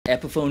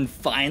Epiphone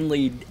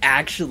finally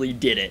actually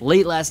did it.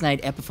 Late last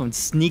night, Epiphone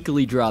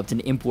sneakily dropped an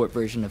import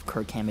version of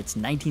Kirk Hammett's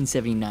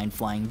 1979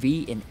 Flying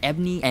V in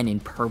ebony and in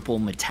purple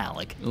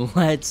metallic.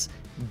 Let's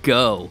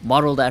go.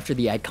 Modeled after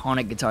the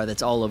iconic guitar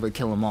that's all over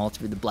Kill 'Em All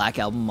through the Black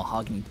Album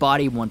mahogany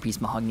body, one-piece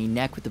mahogany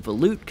neck with the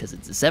volute because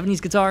it's a 70s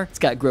guitar. It's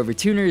got Grover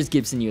tuners,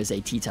 Gibson USA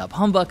T-top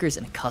humbuckers,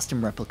 and a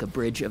custom replica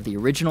bridge of the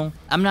original.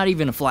 I'm not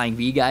even a Flying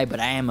V guy, but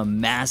I am a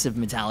massive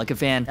Metallica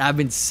fan. I've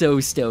been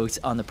so stoked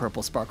on the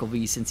purple Sparkle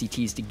V since he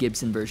teased a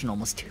Gibson version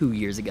almost 2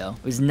 years ago.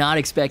 I was not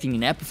expecting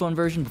an Epiphone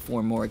version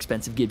before a more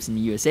expensive Gibson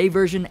USA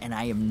version, and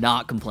I am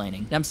not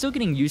complaining. Now, I'm still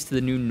getting used to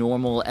the new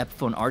normal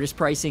Epiphone artist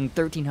pricing.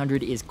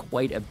 $1,300 is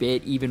quite a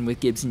bit, even with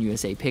Gibson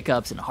USA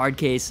pickups and a hard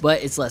case,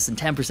 but it's less than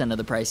 10% of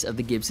the price of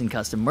the Gibson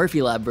Custom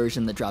Murphy Lab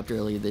version that dropped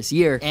earlier this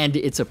year, and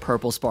it's a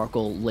purple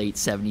sparkle late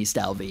 70s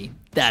style V.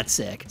 That's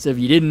sick. So if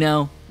you didn't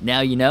know,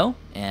 now you know,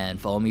 and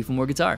follow me for more guitar.